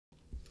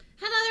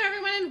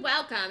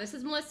welcome. This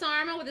is Melissa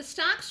Armo with the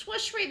Stock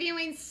Swoosh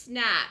reviewing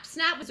Snap.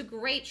 Snap was a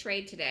great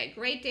trade today.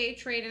 Great day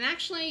trade. And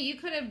actually, you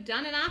could have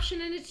done an option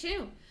in it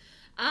too.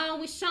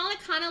 We saw it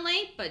kind of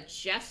late, but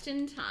just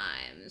in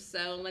time.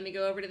 So let me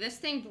go over to this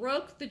thing.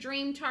 Broke the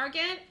dream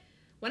target.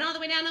 Went all the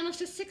way down almost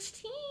to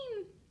 16.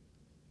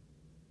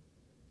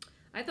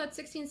 I thought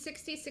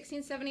 1660,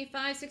 1675,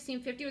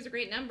 1650 was a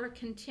great number.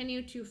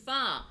 Continued to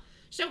fall.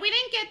 So we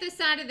didn't get this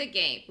out of the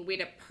gate, but we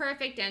had a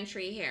perfect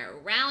entry here.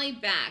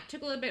 Rallied back,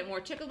 took a little bit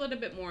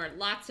more,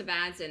 lots of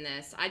ads in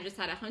this. I just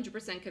had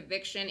 100%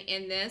 conviction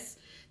in this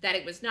that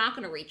it was not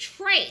going to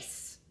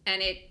retrace,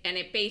 and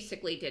it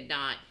basically did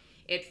not.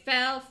 It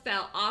fell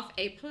off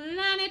a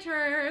planet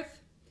Earth,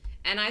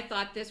 and I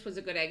thought this was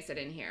a good exit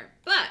in here.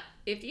 But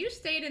if you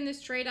stayed in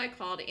this trade I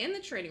called in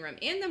the trading room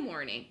in the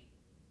morning,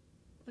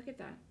 look at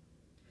that.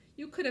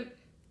 You could have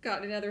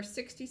gotten another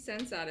 60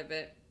 cents out of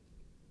it.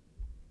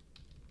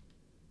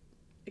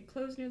 It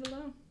closed near the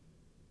low.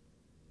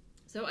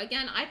 So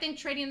again, I think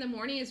trading in the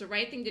morning is the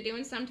right thing to do,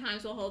 and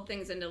sometimes we'll hold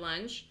things into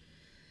lunch.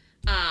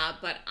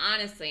 But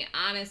honestly,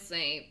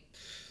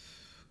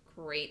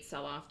 great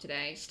sell-off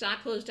today.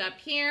 Stock closed up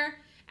here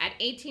at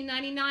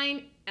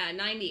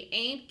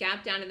 $18.99.98.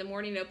 Gap down in the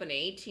morning, opened at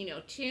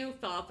 $18.02,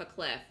 fell off a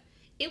cliff.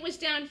 It was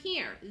down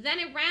here, then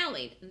it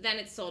rallied, then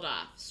it sold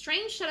off.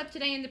 Strange shut up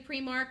today in the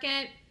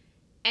pre-market,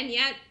 and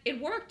yet it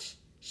worked.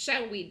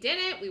 So we did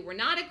it. We were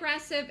not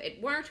aggressive.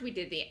 It worked. We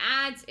did the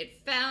ads. It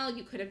fell.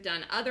 You could have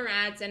done other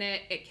ads in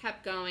it. It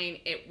kept going.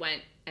 It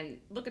went. And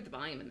look at the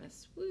volume in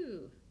this.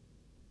 Woo.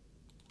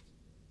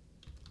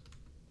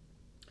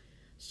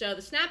 So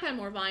the Snap had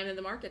more volume than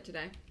the market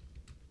today.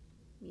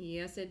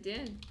 Yes, it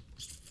did.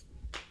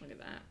 Look at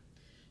that.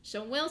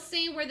 So we'll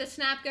see where the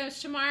Snap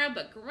goes tomorrow.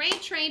 But great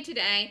trade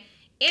today.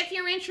 If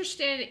you're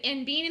interested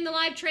in being in the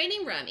live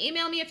trading room,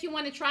 email me if you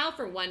want a trial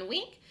for 1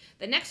 week.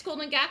 The next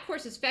Golden Gap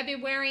course is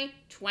February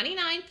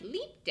 29th,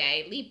 leap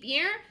day, leap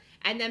year,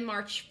 and then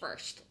March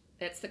 1st.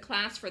 That's the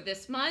class for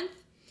this month.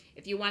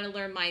 If you want to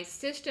learn my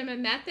system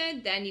and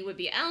method, then you would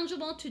be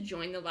eligible to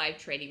join the live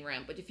trading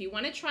room. But if you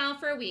want a trial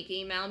for a week,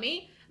 email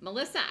me,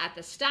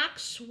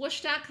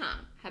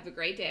 Melissa@thestockswoosh.com. Have a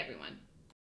great day, everyone.